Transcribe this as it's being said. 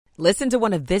Listen to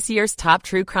one of this year's top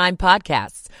true crime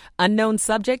podcasts. Unknown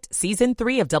Subject, Season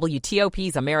 3 of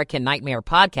WTOP's American Nightmare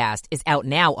podcast is out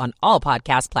now on all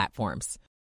podcast platforms.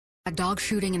 A dog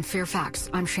shooting in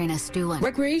Fairfax. I'm Shayna Stulen.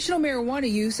 Recreational marijuana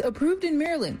use approved in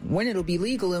Maryland. When it'll be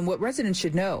legal and what residents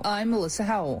should know. I'm Melissa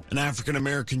Howell. An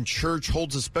African-American church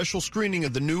holds a special screening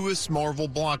of the newest Marvel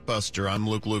blockbuster. I'm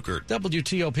Luke Lukert.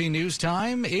 WTOP News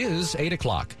Time is 8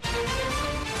 o'clock.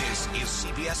 This is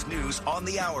CBS News on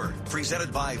the Hour,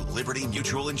 presented by Liberty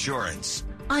Mutual Insurance.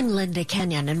 I'm Linda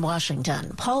Kenyon in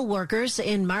Washington. Poll workers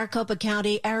in Maricopa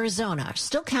County, Arizona, are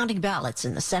still counting ballots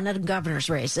in the Senate and governor's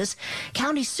races.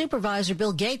 County Supervisor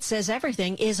Bill Gates says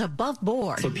everything is above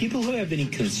board. For people who have any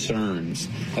concerns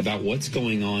about what's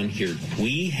going on here,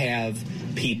 we have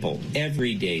people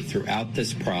every day throughout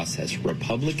this process,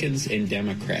 Republicans and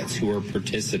Democrats, who are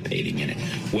participating in it,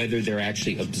 whether they're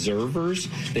actually observers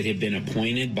that have been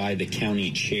appointed by the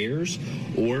county chairs,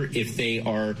 or if they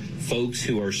are folks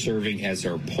who are serving as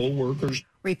our poll workers.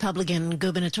 Republican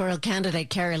gubernatorial candidate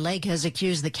Kari Lake has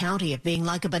accused the county of being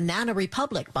like a banana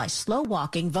republic by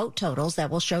slow-walking vote totals that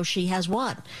will show she has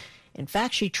won. In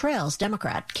fact, she trails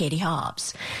Democrat Katie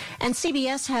Hobbs. And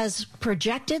CBS has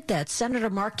projected that Senator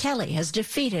Mark Kelly has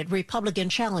defeated Republican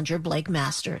challenger Blake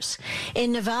Masters.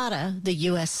 In Nevada, the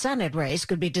U.S. Senate race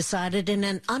could be decided in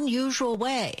an unusual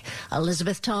way.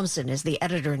 Elizabeth Thompson is the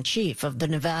editor-in-chief of the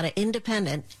Nevada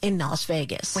Independent in Las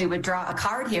Vegas. We would draw a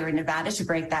card here in Nevada to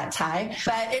break that tie,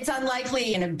 but it's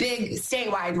unlikely in a big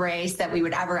statewide race that we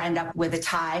would ever end up with a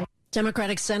tie.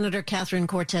 Democratic Senator Catherine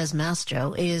Cortez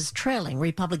Masto is trailing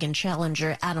Republican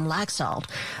challenger Adam Laxalt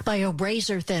by a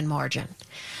razor-thin margin.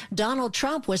 Donald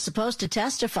Trump was supposed to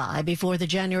testify before the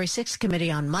January 6th committee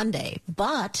on Monday,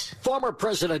 but former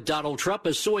President Donald Trump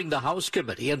is suing the House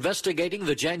committee investigating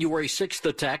the January 6th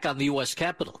attack on the U.S.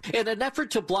 Capitol in an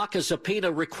effort to block a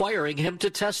subpoena requiring him to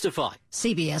testify.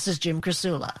 CBS's Jim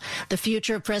Krasula. The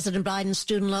future of President Biden's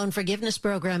student loan forgiveness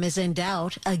program is in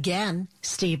doubt again.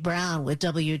 Steve Brown with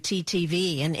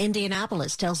WTTV in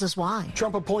Indianapolis tells us why.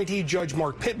 Trump appointee Judge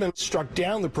Mark Pittman struck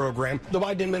down the program. The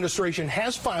Biden administration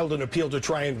has filed an appeal to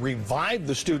try and revive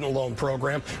the student loan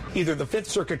program. Either the Fifth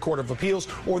Circuit Court of Appeals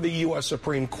or the U.S.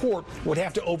 Supreme Court would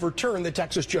have to overturn the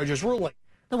Texas judge's ruling.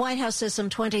 The White House says some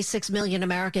 26 million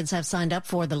Americans have signed up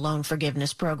for the loan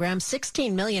forgiveness program.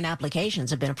 16 million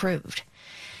applications have been approved.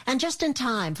 And just in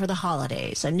time for the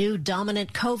holidays, a new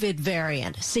dominant COVID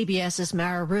variant. CBS's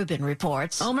Mara Rubin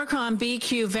reports. Omicron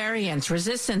BQ variants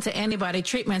resistant to antibody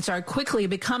treatments are quickly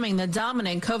becoming the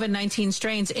dominant COVID-19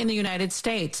 strains in the United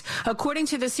States. According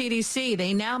to the CDC,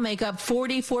 they now make up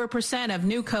 44% of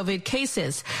new COVID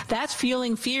cases. That's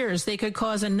fueling fears they could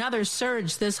cause another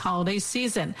surge this holiday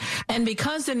season. And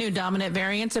because the new dominant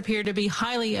variants appear to be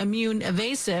highly immune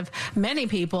evasive, many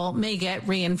people may get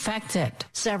reinfected.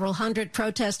 Several hundred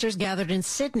protesters gathered in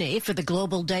Sydney for the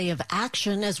Global Day of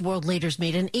Action as world leaders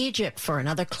meet in Egypt for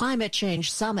another climate change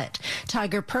summit.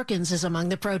 Tiger Perkins is among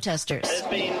the protesters. There's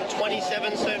been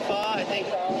 27 so far, I think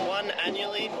one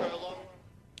annually for a long time.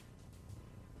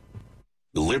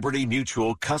 Liberty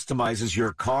Mutual customizes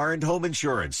your car and home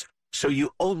insurance, so you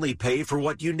only pay for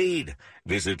what you need.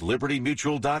 Visit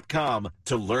libertymutual.com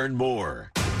to learn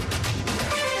more.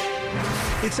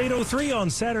 It's 8:03 on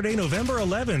Saturday, November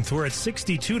 11th. We're at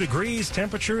 62 degrees.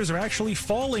 Temperatures are actually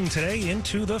falling today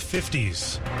into the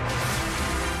 50s.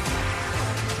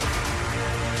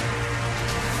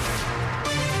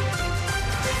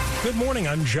 Good morning,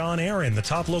 I'm John Aaron. The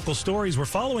top local stories we're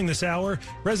following this hour.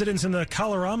 Residents in the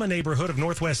Kalorama neighborhood of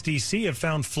Northwest D.C. have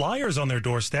found flyers on their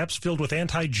doorsteps filled with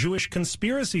anti-Jewish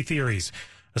conspiracy theories.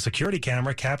 A security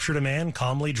camera captured a man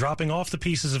calmly dropping off the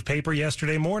pieces of paper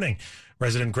yesterday morning.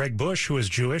 Resident Greg Bush, who is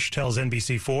Jewish, tells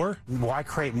NBC4, why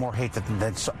create more hate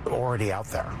that's already out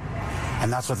there?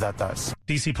 And that's what that does.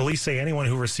 D.C. police say anyone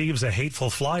who receives a hateful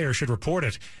flyer should report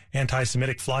it.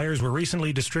 Anti-Semitic flyers were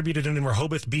recently distributed in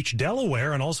Rehoboth Beach,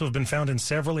 Delaware, and also have been found in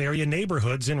several area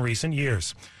neighborhoods in recent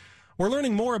years. We're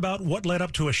learning more about what led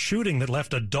up to a shooting that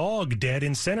left a dog dead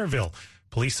in Centerville.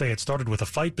 Police say it started with a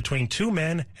fight between two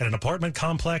men at an apartment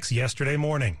complex yesterday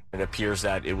morning. It appears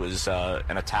that it was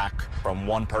an attack from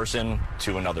one person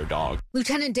to another dog.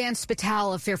 Lieutenant Dan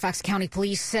Spital of Fairfax County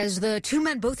Police says the two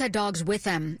men both had dogs with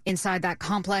them inside that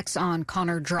complex on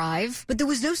Connor Drive, but there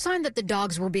was no sign that the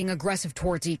dogs were being aggressive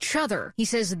towards each other. He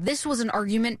says this was an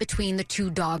argument between the two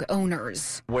dog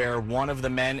owners, where one of the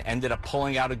men ended up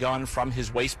pulling out a gun from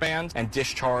his waistband and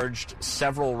discharged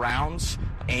several rounds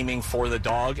aiming for the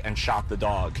dog and shot the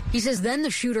dog. He says then the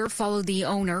shooter followed the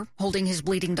owner, holding his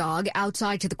bleeding dog,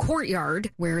 outside to the courtyard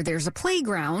where there's a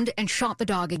playground and shot the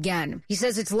dog again. He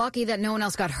says it's lucky that no one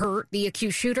else got hurt. The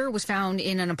accused shooter was found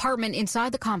in an apartment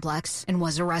inside the complex and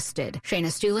was arrested. Shayna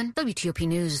Stulin, WTOP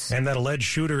News. And that alleged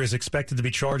shooter is expected to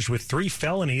be charged with 3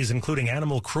 felonies, including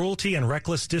animal cruelty and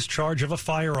reckless discharge of a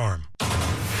firearm.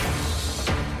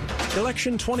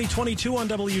 Election 2022 on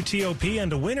WTOP,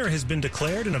 and a winner has been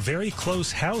declared in a very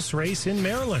close House race in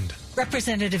Maryland.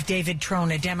 Representative David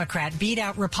Trone, a Democrat, beat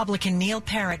out Republican Neil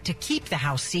Parrott to keep the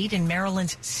House seat in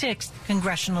Maryland's 6th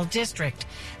congressional district.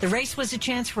 The race was a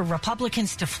chance for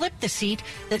Republicans to flip the seat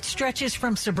that stretches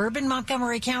from suburban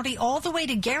Montgomery County all the way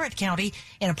to Garrett County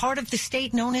in a part of the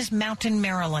state known as Mountain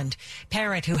Maryland.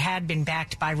 Parrott, who had been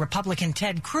backed by Republican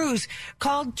Ted Cruz,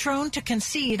 called Trone to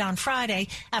concede on Friday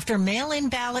after mail-in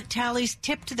ballot tallies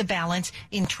tipped the balance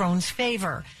in Trone's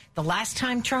favor. The last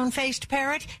time Trone faced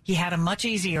Parrott, he had a much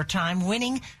easier time,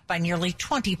 winning by nearly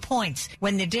 20 points.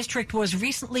 When the district was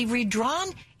recently redrawn,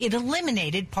 it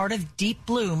eliminated part of deep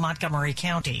blue Montgomery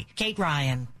County. Kate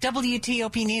Ryan,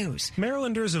 WTOP News.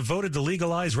 Marylanders have voted to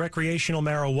legalize recreational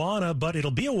marijuana, but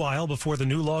it'll be a while before the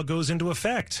new law goes into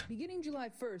effect. Beginning July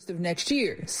 1st of next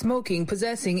year, smoking,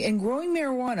 possessing, and growing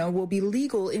marijuana will be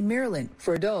legal in Maryland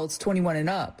for adults 21 and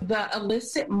up. The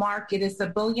illicit market is a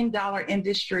billion-dollar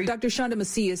industry. Dr. Shonda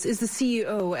Macias is the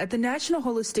CEO at the National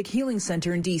Holistic Healing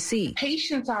Center in D.C.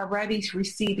 Patients are already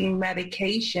receiving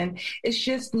medication. It's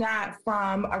just not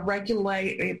from a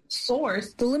regulated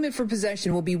source. The limit for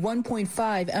possession will be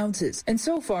 1.5 ounces. And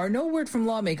so far, no word from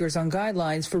lawmakers on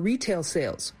guidelines for retail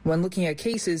sales when looking at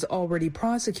cases already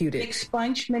prosecuted.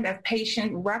 Expungement of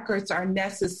patient records are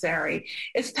necessary.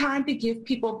 It's time to give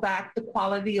people back the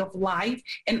quality of life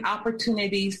and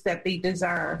opportunities that they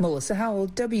deserve. Melissa Howell,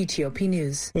 WTOP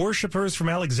News. Worshippers from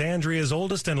Alexandria's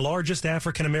oldest and largest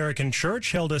African-American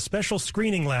church held a special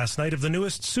screening last night of the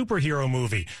newest superhero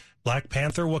movie, Black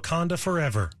Panther: Wakanda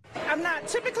Forever. I'm not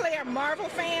typically a Marvel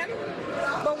fan,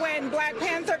 but when Black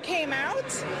Panther came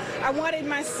out, I wanted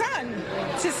my son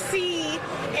to see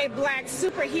a black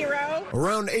superhero.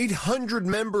 Around 800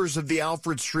 members of the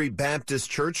Alfred Street Baptist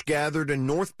Church gathered in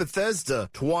North Bethesda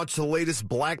to watch the latest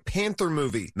Black Panther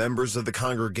movie. Members of the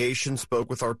congregation spoke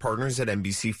with our partners at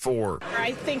NBC4.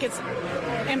 I think it's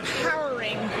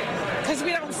empowering because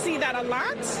we don't see that a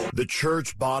lot. The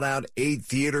church bought out 8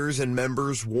 theaters and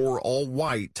members wore all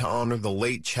white to honor the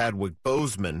late Chadwick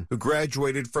Boseman, who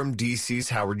graduated from D.C.'s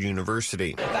Howard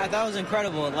University. That was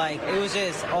incredible. It was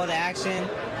just all the action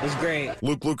was great.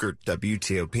 Luke Lukert,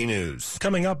 WTOP News.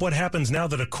 Coming up, what happens now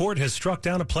that a court has struck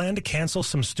down a plan to cancel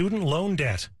some student loan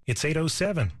debt? It's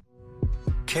 8:07.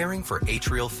 Caring for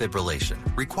atrial fibrillation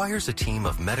requires a team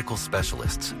of medical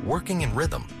specialists working in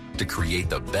rhythm to create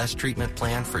the best treatment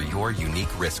plan for your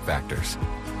unique risk factors.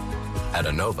 At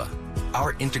Inova,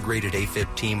 our integrated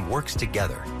AFib team works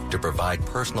together to provide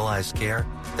personalized care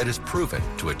that is proven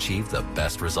to achieve the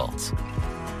best results.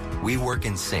 We work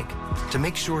in sync to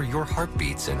make sure your heart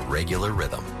beats in regular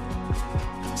rhythm.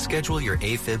 Schedule your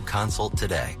AFib consult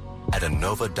today at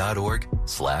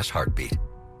inova.org/heartbeat.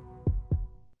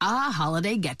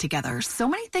 Holiday get-together. So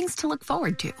many things to look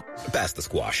forward to. Pass the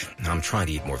squash. I'm trying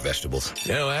to eat more vegetables.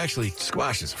 Actually,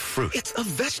 squash is a fruit. It's a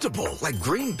vegetable, like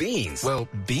green beans. Well,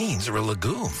 beans are a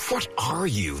legume. What are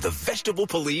you, the vegetable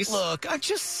police? Look, I'm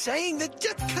just saying that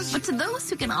just because... But to those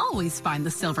who can always find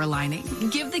the silver lining,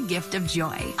 give the gift of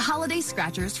joy. Holiday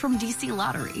scratchers from DC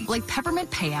Lottery, like Peppermint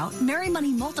Payout, Merry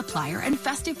Money Multiplier, and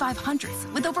Festive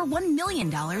 500s, with over $1 million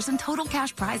in total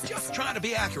cash prizes. Just trying to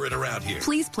be accurate around here.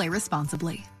 Please play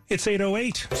responsibly. It's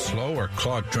 8:08. Slow or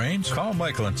clogged drains? Call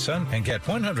Michael & Son and get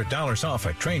 $100 off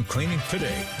at drain cleaning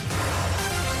today.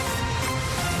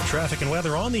 Traffic and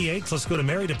weather on the 8th. Let's go to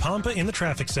Mary DePompa in the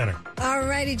traffic center. All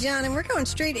righty, John, and we're going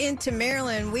straight into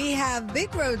Maryland. We have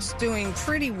big roads doing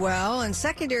pretty well, and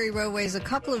secondary roadways, a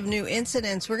couple of new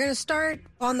incidents. We're going to start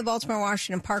on the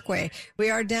Baltimore-Washington Parkway. We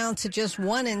are down to just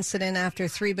one incident after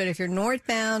 3, but if you're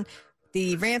northbound,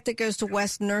 the ramp that goes to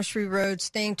West Nursery Road,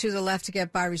 staying to the left to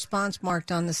get by response marked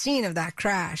on the scene of that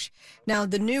crash. Now,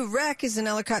 the new wreck is in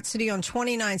Ellicott City on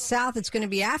 29 South. It's going to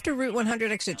be after Route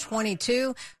 100 exit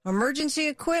 22. Emergency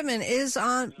equipment is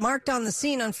marked on the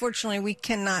scene. Unfortunately, we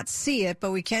cannot see it,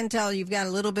 but we can tell you've got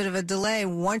a little bit of a delay.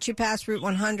 Once you pass Route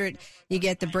 100, you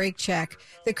get the brake check.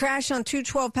 The crash on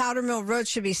 212 Powder Mill Road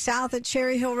should be south at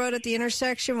Cherry Hill Road at the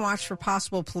intersection. Watch for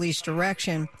possible police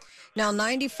direction. Now,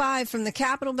 95 from the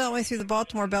Capitol Beltway through the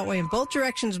Baltimore Beltway in both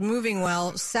directions moving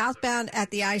well. Southbound at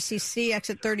the ICC,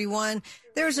 exit 31,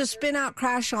 There's a spin-out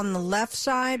crash on the left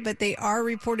side, but they are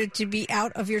reported to be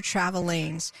out of your travel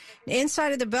lanes.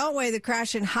 Inside of the Beltway, the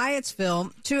crash in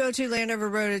Hyattsville, 202 Landover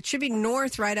Road. It should be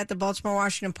north right at the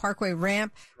Baltimore-Washington Parkway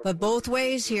ramp, but both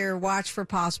ways here, watch for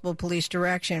possible police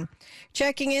direction.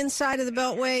 Checking inside of the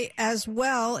Beltway as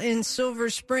well in Silver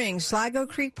Springs, Sligo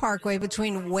Creek Parkway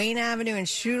between Wayne Avenue and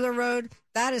Schuler Road.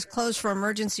 That is closed for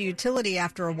emergency utility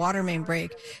after a water main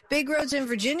break. Big roads in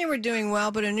Virginia were doing well,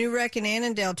 but a new wreck in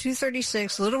Annandale,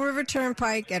 236 Little River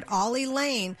Turnpike at Ollie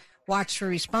Lane. Watch for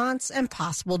response and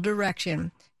possible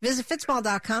direction. Visit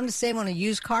Fitzmall.com to save on a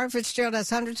used car. Fitzgerald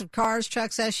has hundreds of cars,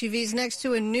 trucks, SUVs next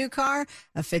to a new car.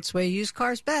 A Fitzway used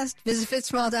car's best. Visit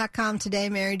Fitzmall.com today.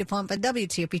 Mary DePompa,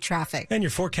 WTOP Traffic. And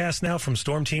your forecast now from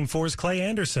Storm Team 4's Clay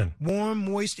Anderson. Warm,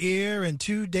 moist air and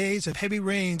 2 days of heavy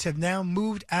rains have now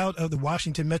moved out of the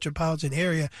Washington metropolitan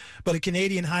area, but a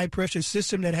Canadian high-pressure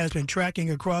system that has been tracking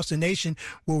across the nation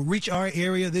will reach our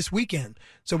area this weekend.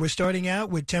 So we're starting out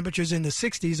with temperatures in the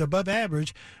 60s above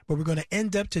average, but we're going to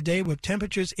end up today with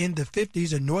temperatures in the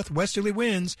 50s and northwesterly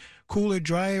winds, cooler,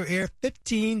 drier air,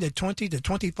 15 to 20 to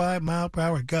 25 mile per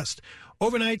hour gusts.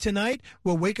 Overnight tonight,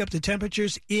 we'll wake up to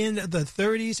temperatures in the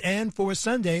 30s, and for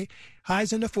Sunday,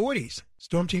 highs in the 40s.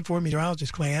 Storm Team 4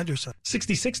 meteorologist Clay Anderson.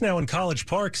 66 now in College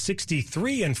Park,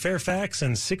 63 in Fairfax,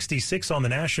 and 66 on the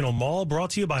National Mall.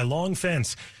 Brought to you by Long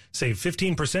Fence. Save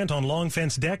 15% on Long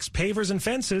Fence decks, pavers, and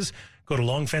fences. Go to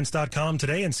longfence.com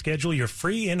today and schedule your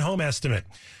free in-home estimate.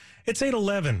 It's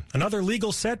 8:11. Another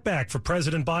legal setback for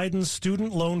President Biden's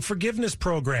student loan forgiveness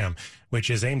program,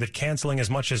 which is aimed at canceling as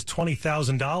much as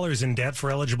 $20,000 in debt for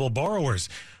eligible borrowers.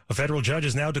 A federal judge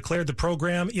has now declared the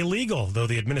program illegal, though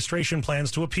the administration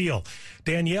plans to appeal.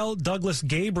 Danielle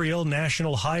Douglas-Gabriel,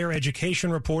 national higher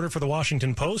education reporter for The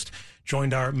Washington Post,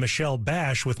 joined our Michelle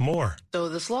Bash with more. So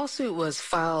this lawsuit was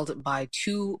filed by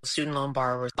 2 student loan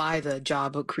borrowers by the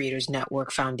Job Creators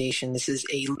Network Foundation. This is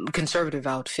a conservative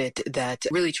outfit that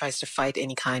really tries to fight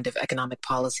any kind of economic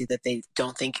policy that they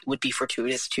don't think would be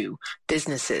fortuitous to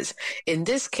businesses. In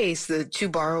this case, the 2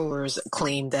 borrowers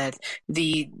claim that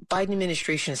the Biden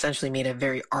administration essentially made a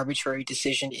very arbitrary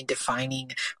decision in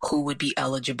defining who would be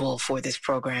eligible for this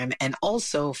program, and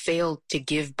also failed to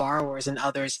give borrowers and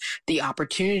others the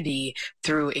opportunity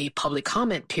through a public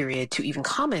comment period to even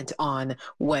comment on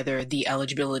whether the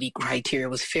eligibility criteria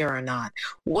was fair or not.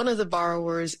 One of the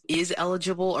borrowers is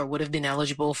eligible or would have been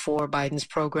eligible for Biden's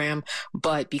program,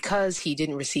 but because he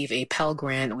didn't receive a Pell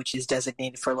Grant, which is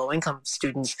designated for low-income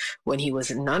students, when he was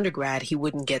an undergrad, he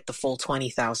wouldn't get the full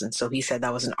 $20,000. So he said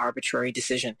that was an arbitrary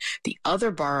decision. The other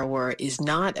borrower is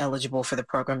not eligible for the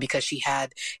program because she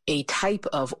had a type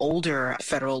of older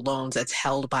federal loans that's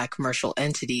held by commercial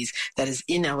entities that is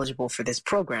ineligible for this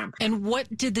program. And what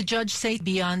did the judge say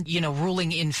beyond,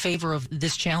 ruling in favor of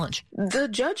this challenge? The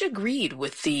judge agreed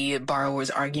with the borrower's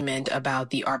argument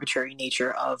about the arbitrary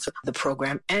nature of the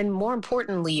program, and more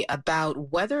importantly,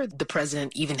 about whether the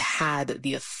president even had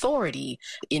the authority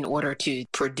in order to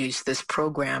produce this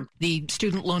program. The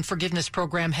student loan forgiveness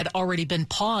program had already been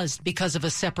paused because of a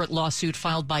separate lawsuit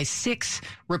filed by 6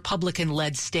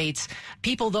 Republican-led states.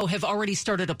 People, though, have already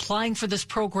started applying for this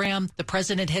program. The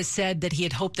president has said that he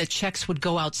had hoped that checks would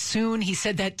go out soon. He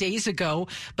said that days ago,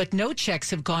 but no checks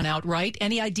have gone out, right?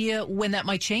 Any idea when that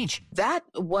might change? That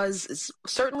was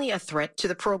certainly a threat to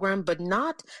the program, but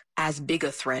not as big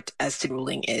a threat as the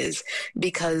ruling is,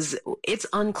 because it's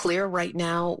unclear right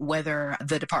now whether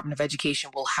the Department of Education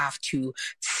will have to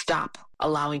stop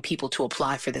allowing people to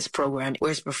apply for this program.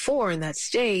 Whereas before, in that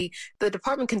stay, the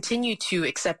department continued to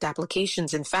accept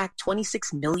applications. In fact,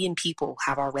 26 million people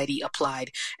have already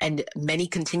applied, and many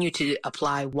continue to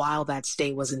apply while that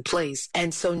stay was in place.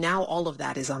 And so now all of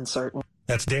that is uncertain.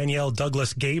 That's Danielle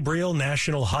Douglas-Gabriel,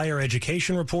 national higher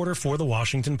education reporter for The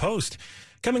Washington Post.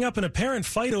 Coming up, an apparent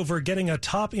fight over getting a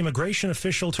top immigration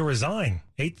official to resign.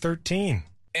 8:13.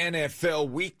 NFL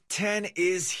Week 10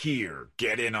 is here.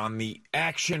 Get in on the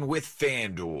action with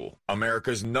FanDuel,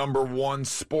 America's #1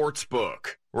 sports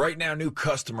book. Right now, new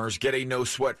customers get a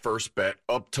no-sweat first bet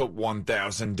up to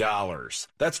 $1,000.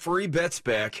 That's free bets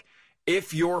back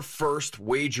if your first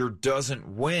wager doesn't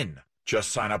win.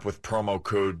 Just sign up with promo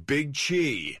code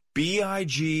BIGCHEE,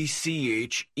 BIGCHEE.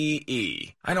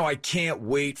 I know I can't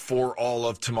wait for all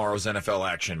of tomorrow's NFL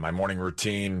action. My morning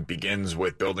routine begins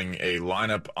with building a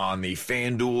lineup on the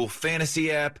FanDuel Fantasy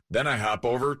app. Then I hop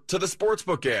over to the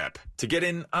Sportsbook app to get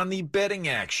in on the betting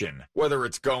action. Whether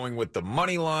it's going with the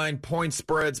money line, point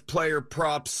spreads, player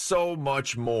props, so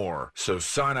much more. So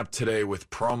sign up today with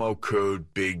promo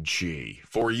code BIGG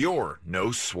for your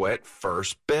no-sweat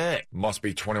first bet. Must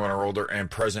be 21 or older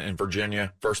and present in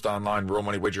Virginia. First online real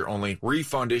money wager wager only.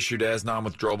 Refund issued as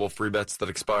non-withdrawable. Free bets that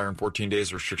expire in 14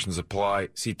 days. Restrictions apply.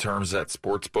 See terms at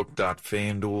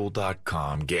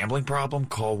sportsbook.fanduel.com. Gambling problem?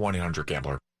 Call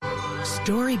 1-800-GAMBLER.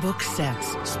 Storybook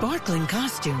sets, sparkling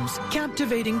costumes,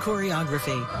 captivating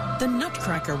choreography. The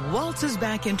Nutcracker waltzes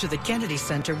back into the Kennedy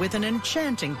Center with an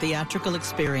enchanting theatrical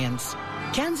experience.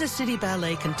 Kansas City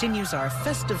Ballet continues our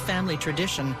festive family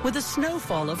tradition with a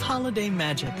snowfall of holiday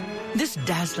magic. This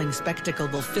dazzling spectacle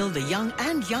will fill the young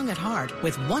and young at heart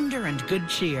with wonder and good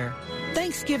cheer.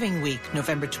 Thanksgiving week,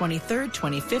 November 23rd,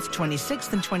 25th,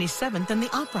 26th, and 27th in the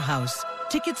Opera House.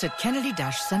 Tickets at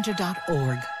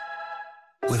kennedy-center.org.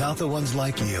 Without the ones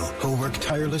like you, who work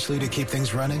tirelessly to keep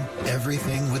things running,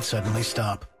 everything would suddenly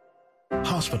stop.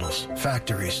 Hospitals,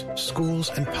 factories,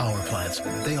 schools, and power plants,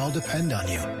 they all depend on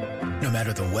you. No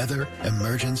matter the weather,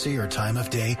 emergency, or time of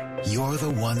day, you're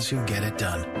the ones who get it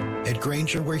done. At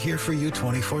Grainger, we're here for you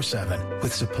 24/7,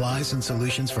 with supplies and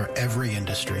solutions for every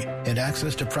industry, and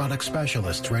access to product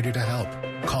specialists ready to help.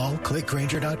 Call, click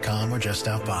Grainger.com, or just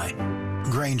stop by.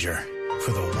 Grainger,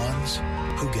 for the ones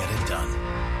who get it done.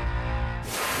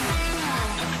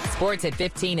 Sports at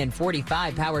 15 and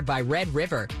 45, powered by Red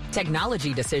River.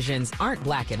 Technology decisions aren't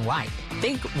black and white.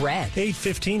 Think red.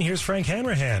 8:15, here's Frank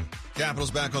Hanrahan. Capitals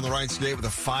back on the right skate with a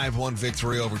 5-1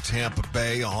 victory over Tampa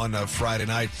Bay on Friday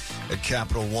night at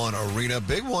Capital One Arena.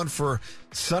 Big one for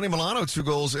Sonny Milano, 2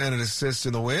 goals and an assist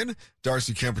in the win.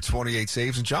 Darcy Kemper, 28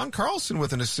 saves. And John Carlson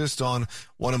with an assist on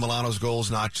one of Milano's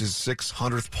goals, notches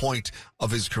 600th point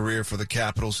of his career for the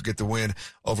Capitals to get the win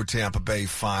over Tampa Bay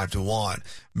 5-1.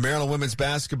 Maryland women's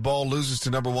basketball loses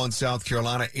to number 1 South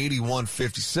Carolina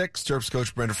 81-56. Terps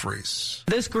coach Brenda Fries.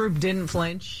 This group didn't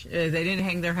flinch. They didn't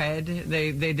hang their head.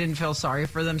 They didn't feel sorry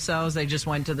for themselves. They just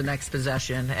went to the next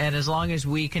possession. And as long as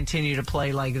we continue to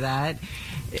play like that,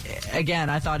 again,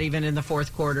 I thought even in the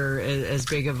fourth quarter, as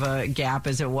big of a gap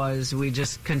as it was, we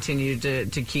just continued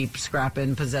to keep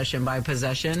scrapping possession by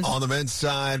possession. On the men's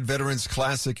side, Veterans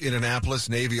Classic Indianapolis,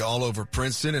 Navy all over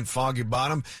Princeton, and Foggy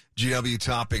Bottom, GW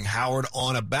topping Howard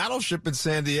on a battleship in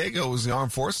San Diego. It was the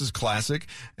Armed Forces Classic,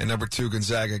 and number 2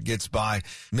 Gonzaga gets by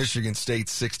Michigan State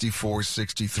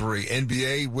 64-63.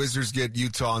 NBA, Wizards get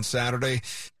Utah on Saturday.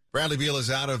 Bradley Beal is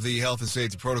out of the health and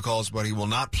safety protocols, but he will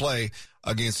not play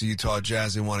against the Utah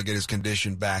Jazz. They want to get his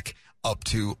condition back up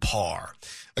to par.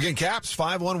 Again, Caps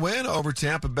 5-1 win over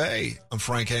Tampa Bay. I'm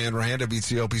Frank Hanrahan,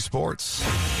 WTOP Sports.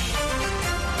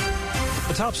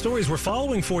 The top stories we're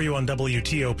following for you on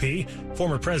WTOP.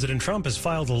 Former President Trump has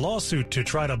filed a lawsuit to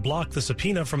try to block the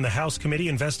subpoena from the House committee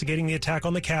investigating the attack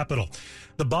on the Capitol.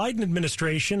 The Biden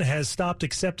administration has stopped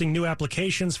accepting new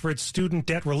applications for its student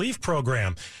debt relief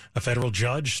program. A federal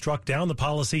judge struck down the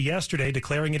policy yesterday,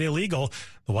 declaring it illegal.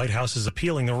 The White House is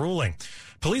appealing the ruling.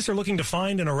 Police are looking to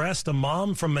find and arrest a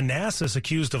mom from Manassas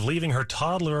accused of leaving her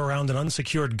toddler around an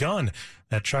unsecured gun.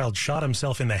 That child shot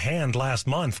himself in the hand last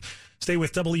month. Stay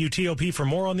with WTOP for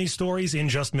more on these stories in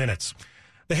just minutes.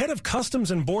 The head of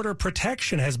Customs and Border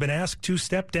Protection has been asked to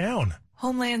step down.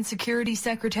 Homeland Security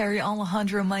Secretary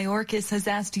Alejandro Mayorkas has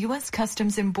asked U.S.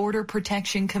 Customs and Border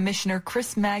Protection Commissioner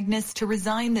Chris Magnus to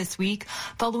resign this week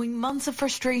following months of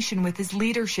frustration with his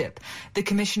leadership. The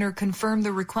commissioner confirmed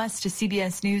the request to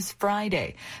CBS News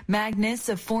Friday. Magnus,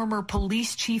 a former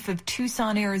police chief of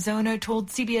Tucson, Arizona, told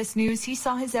CBS News he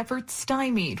saw his efforts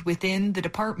stymied within the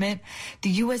department. The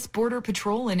U.S. Border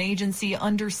Patrol, an agency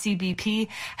under CBP,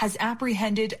 has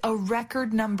apprehended a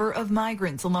record number of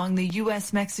migrants along the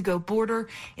U.S.-Mexico border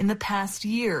in the past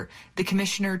year. The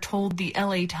commissioner told the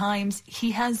LA Times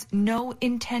he has no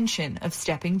intention of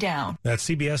stepping down. That's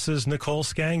CBS's Nicole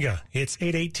Skanga. It's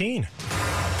 8:18.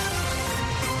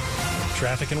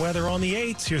 Traffic and weather on the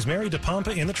 8s. Here's Mary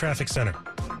DePompa in the traffic center.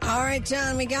 All right,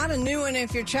 John, we got a new one.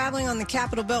 If you're traveling on the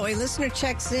Capitol Beltway, listener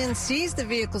checks in, sees the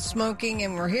vehicle smoking,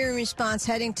 and we're hearing response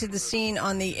heading to the scene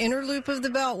on the inner loop of the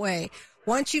Beltway.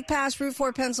 Once you pass Route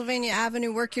 4 Pennsylvania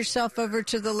Avenue, work yourself over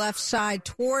to the left side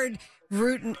toward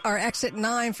exit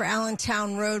 9 for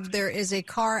Allentown Road. There is a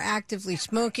car actively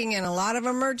smoking, and a lot of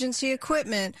emergency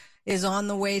equipment is on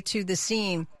the way to the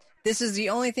scene. This is the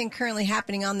only thing currently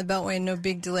happening on the Beltway, and no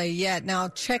big delay yet. Now,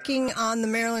 checking on the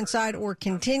Maryland side or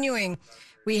continuing,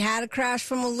 we had a crash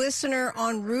from a listener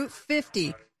on Route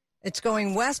 50. It's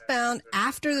going westbound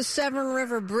after the Severn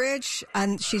River Bridge,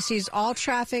 and she sees all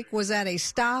traffic was at a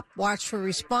stop. Watch for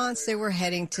response. They were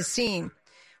heading to scene.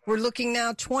 We're looking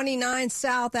now 29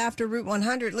 south after Route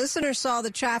 100. Listeners saw the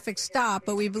traffic stop,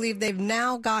 but we believe they've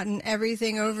now gotten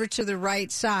everything over to the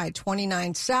right side.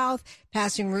 29 south,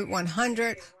 passing Route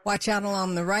 100. Watch out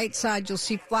along the right side. You'll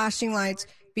see flashing lights.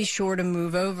 Be sure to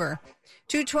move over.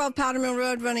 212 Powder Mill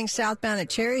Road running southbound at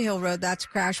Cherry Hill Road. That's a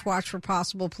crash. Watch for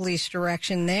possible police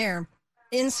direction there.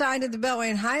 inside of the Beltway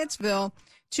in Hyattsville,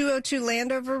 202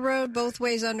 Landover Road, both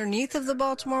ways underneath of the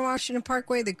Baltimore-Washington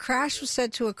Parkway. The crash was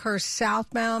said to occur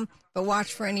southbound, but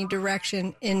watch for any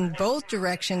direction in both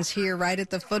directions here, right at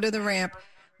the foot of the ramp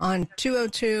on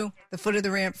 202, the foot of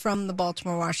the ramp from the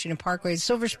Baltimore-Washington Parkway.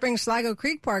 Silver Spring-Sligo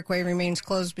Creek Parkway remains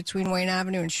closed between Wayne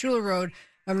Avenue and Schuler Road.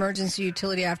 Emergency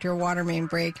utility after a water main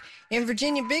break. In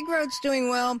Virginia, Big Road's doing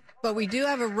well, but we do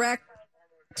have a wreck.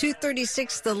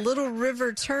 236, the Little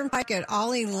River Turnpike at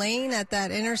Ollie Lane at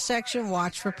that intersection.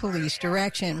 Watch for police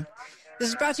direction. This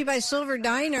is brought to you by Silver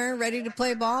Diner, ready to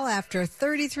play ball after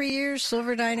 33 years.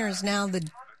 Silver Diner is now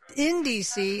in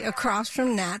D.C. across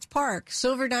from Nats Park.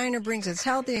 Silver Diner brings its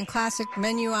healthy and classic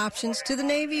menu options to the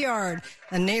Navy Yard,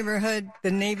 the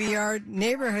Navy Yard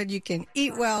neighborhood you can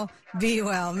eat well, be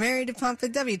well. Mary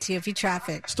DePompa, WTOP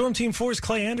Traffic. Storm Team 4's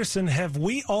Clay Anderson, have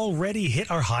we already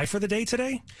hit our high for the day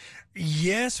today?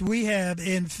 Yes, we have.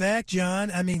 In fact,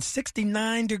 John,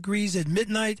 69 degrees at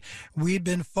midnight. We've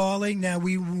been falling. Now,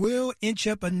 we will inch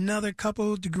up another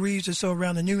couple degrees or so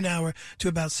around the noon hour to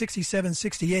about 67,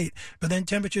 68. But then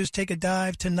temperatures take a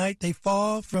dive tonight. They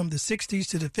fall from the 60s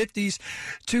to the 50s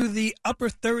to the upper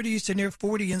 30s to near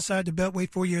 40 inside the Beltway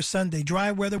for your Sunday.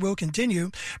 Dry weather will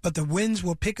continue, but the winds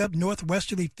will pick up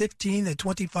northwesterly 15 to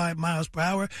 25 miles per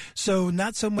hour. So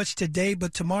not so much today,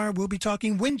 but tomorrow we'll be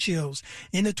talking wind chills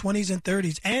in the 20s and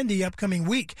 30s, and the upcoming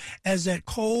week as that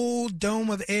cold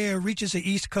dome of air reaches the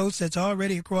East Coast that's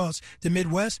already across the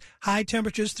Midwest. High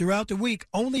temperatures throughout the week,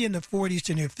 only in the 40s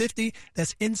to near 50.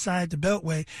 That's inside the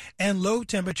Beltway, and low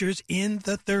temperatures in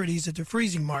the 30s at the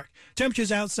freezing mark.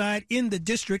 Temperatures outside in the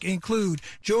district include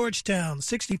Georgetown,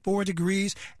 64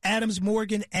 degrees, Adams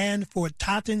Morgan, and Fort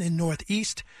Totten in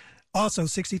Northeast, also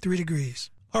 63 degrees.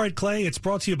 All right, Clay, it's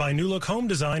brought to you by New Look Home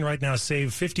Design. Right now, save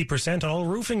 50% on all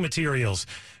roofing materials.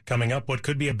 Coming up, what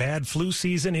could be a bad flu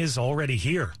season is already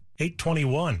here.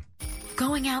 8:21.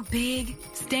 Going out big,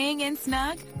 staying in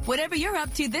snug. Whatever you're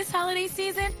up to this holiday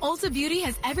season, Ulta Beauty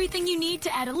has everything you need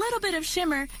to add a little bit of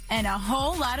shimmer and a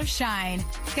whole lot of shine.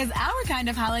 Because our kind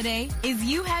of holiday is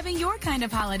you having your kind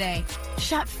of holiday.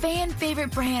 Shop fan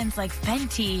favorite brands like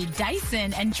Fenty,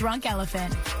 Dyson, and Drunk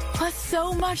Elephant. Plus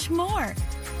so much more.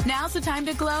 Now's the time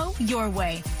to glow your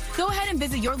way. Go ahead and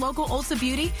visit your local Ulta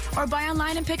Beauty or buy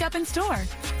online and pick up in store.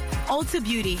 Ulta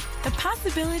Beauty. The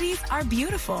possibilities are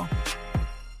beautiful.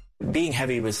 Being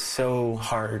heavy was so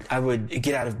hard. I would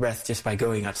get out of breath just by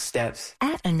going up steps.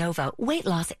 At Inova, weight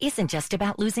loss isn't just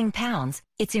about losing pounds.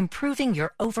 It's improving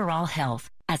your overall health.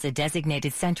 As a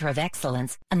designated center of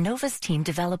excellence, Inova's team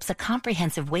develops a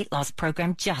comprehensive weight loss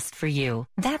program just for you.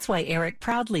 That's why Eric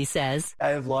proudly says, I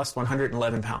have lost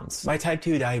 111 pounds. My type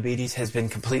 2 diabetes has been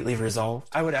completely resolved.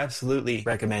 I would absolutely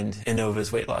recommend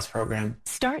Inova's weight loss program.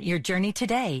 Start your journey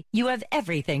today. You have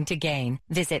everything to gain.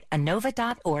 Visit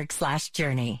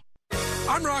Inova.org/journey.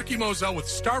 I'm Rocky Moselle with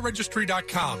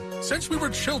StarRegistry.com. Since we were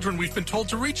children, we've been told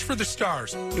to reach for the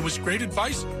stars. It was great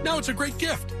advice. Now it's a great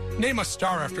gift. Name a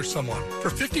star after someone. For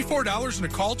 $54 and a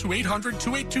call to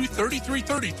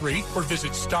 800-282-3333 or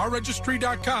visit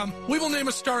StarRegistry.com, we will name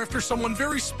a star after someone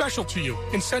very special to you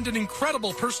and send an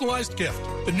incredible personalized gift.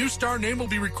 The new star name will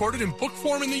be recorded in book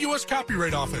form in the U.S.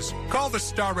 Copyright Office. Call the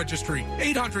Star Registry,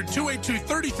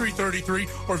 800-282-3333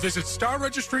 or visit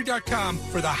StarRegistry.com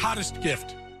for the hottest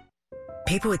gift.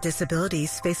 People with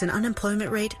disabilities face an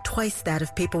unemployment rate twice that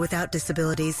of people without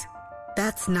disabilities.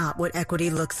 That's not what equity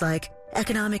looks like.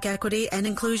 Economic equity and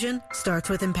inclusion starts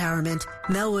with empowerment.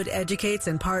 Melwood educates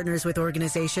and partners with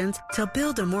organizations to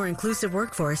build a more inclusive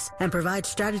workforce and provide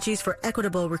strategies for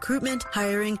equitable recruitment,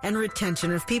 hiring, and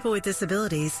retention of people with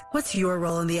disabilities. What's your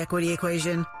role in the equity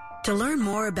equation? To learn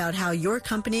more about how your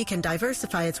company can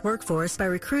diversify its workforce by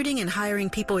recruiting and hiring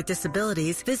people with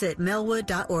disabilities, visit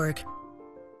melwood.org.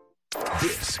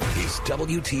 This is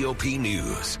WTOP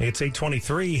News. It's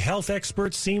 8:23. Health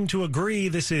experts seem to agree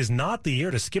this is not the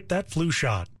year to skip that flu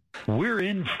shot. We're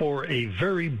in for a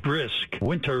very brisk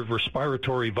winter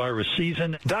respiratory virus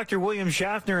season. Dr. William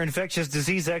Schaffner, infectious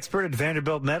disease expert at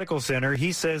Vanderbilt Medical Center,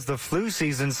 he says the flu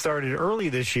season started early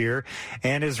this year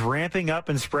and is ramping up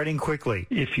and spreading quickly.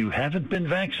 If you haven't been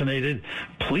vaccinated,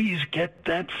 please get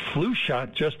that flu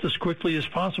shot just as quickly as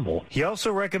possible. He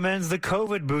also recommends the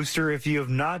COVID booster if you have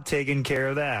not taken care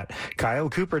of that. Kyle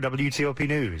Cooper, WTOP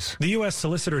News. The U.S.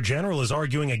 Solicitor General is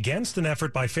arguing against an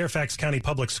effort by Fairfax County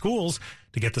Public Schools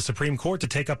to get the Supreme Court to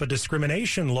take up a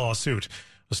discrimination lawsuit.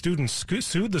 A student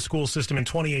sued the school system in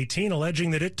 2018,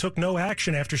 alleging that it took no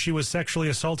action after she was sexually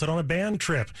assaulted on a band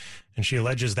trip, and she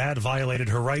alleges that violated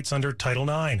her rights under Title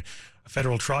IX. A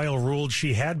federal trial ruled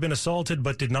she had been assaulted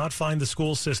but did not find the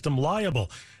school system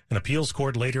liable. An appeals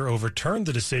court later overturned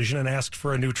the decision and asked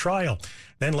for a new trial.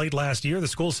 Then late last year, the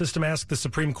school system asked the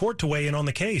Supreme Court to weigh in on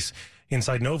the case.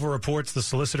 Inside Nova reports the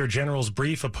Solicitor General's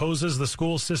brief opposes the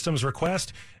school system's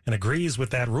request and agrees with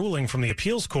that ruling from the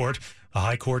appeals court. The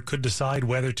High Court could decide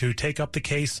whether to take up the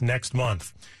case next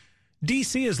month.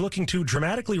 D.C. is looking to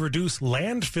dramatically reduce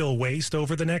landfill waste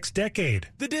over the next decade.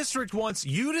 The district wants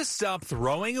you to stop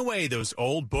throwing away those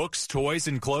old books, toys,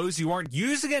 and clothes you aren't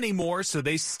using anymore so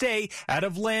they stay out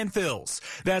of landfills.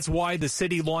 That's why the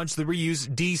city launched the Reuse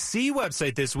DC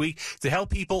website this week to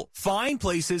help people find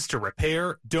places to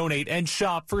repair, donate, and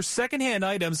shop for secondhand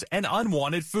items and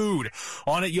unwanted food.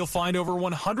 On it, you'll find over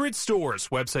 100 stores,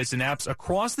 websites, and apps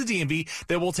across the DMV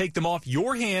that will take them off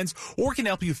your hands or can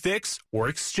help you fix or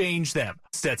exchange them.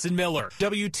 Stetson Miller,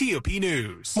 WTOP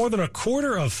News. More than a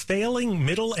quarter of failing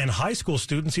middle and high school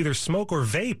students either smoke or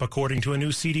vape, according to a new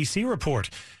CDC report.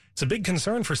 It's a big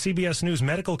concern for CBS News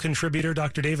medical contributor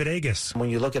Dr. David Agus. When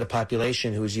you look at a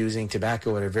population who's using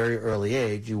tobacco at a very early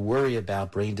age, you worry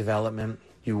about brain development.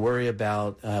 You worry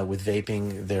about, with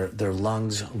vaping, their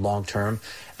lungs long term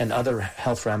and other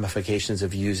health ramifications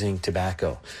of using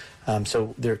tobacco.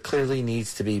 So there clearly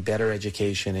needs to be better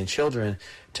education in children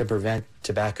to prevent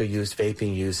tobacco use,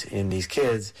 vaping use in these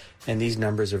kids, and these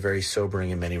numbers are very sobering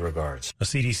in many regards. A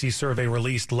CDC survey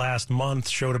released last month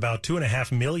showed about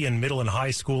 2.5 million middle and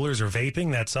high schoolers are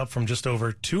vaping. That's up from just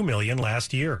over 2 million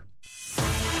last year.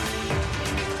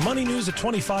 Money news at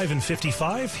 25 and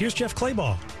 55. Here's Jeff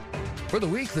Claybaugh. For the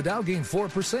week, the Dow gained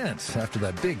 4% after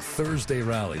that big Thursday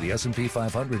rally. The S&P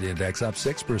 500 index up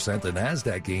 6%. The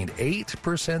Nasdaq gained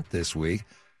 8% this week.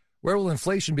 Where will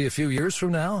inflation be a few years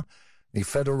from now? The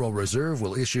Federal Reserve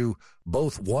will issue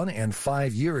both 1 and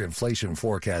 5 year inflation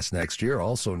forecasts next year.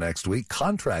 Also next week,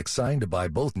 contracts signed to buy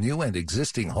both new and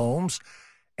existing homes,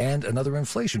 and another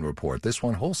inflation report, this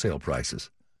one wholesale prices.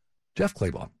 Jeff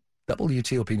Claybaugh,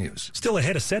 WTOP News. Still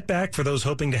ahead, a setback for those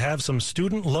hoping to have some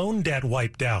student loan debt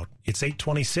wiped out. It's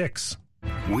 8:26.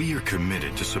 We are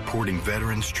committed to supporting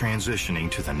veterans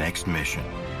transitioning to the next mission.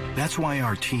 That's why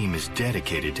our team is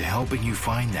dedicated to helping you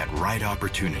find that right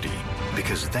opportunity,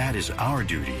 because that is our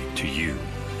duty to you.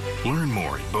 Learn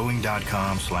more at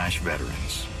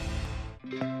Boeing.com/veterans.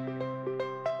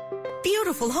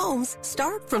 Beautiful homes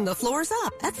start from the floors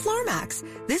up at Floormax.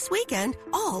 This weekend,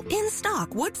 all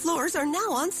in-stock wood floors are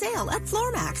now on sale at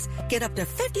Floormax. Get up to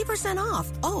 50%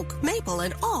 off oak, maple,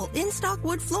 and all in-stock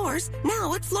wood floors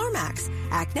now at Floormax.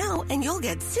 Act now and you'll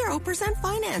get 0%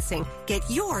 financing. Get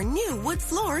your new wood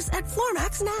floors at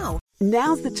Floormax now.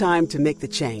 Now's the time to make the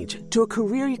change to a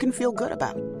career you can feel good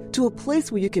about, to a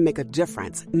place where you can make a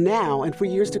difference now and for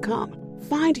years to come.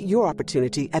 Find your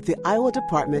opportunity at the Iowa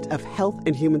Department of Health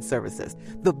and Human Services,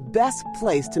 the best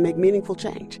place to make meaningful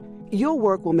change. Your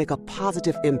work will make a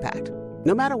positive impact,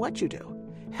 no matter what you do.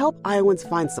 Help Iowans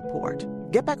find support,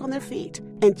 get back on their feet,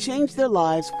 and change their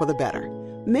lives for the better.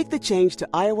 Make the change to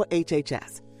Iowa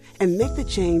HHS, and make the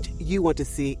change you want to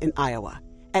see in Iowa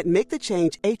at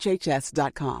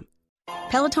MakeTheChangeHHS.com.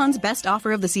 Peloton's best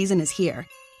offer of the season is here.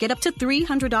 Get up to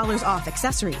 $300 off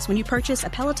accessories when you purchase a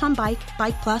Peloton bike,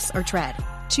 Bike Plus, or Tread.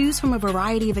 Choose from a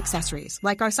variety of accessories,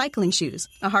 like our cycling shoes,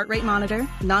 a heart rate monitor,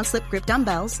 non-slip grip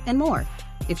dumbbells, and more.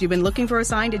 If you've been looking for a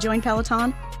sign to join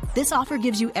Peloton, this offer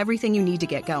gives you everything you need to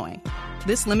get going.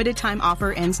 This limited time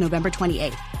offer ends November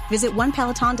 28th. Visit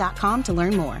onepeloton.com to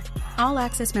learn more. All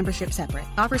access membership separate.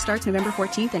 Offer starts November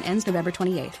 14th and ends November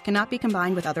 28th. Cannot be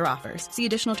combined with other offers. See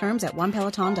additional terms at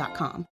onepeloton.com.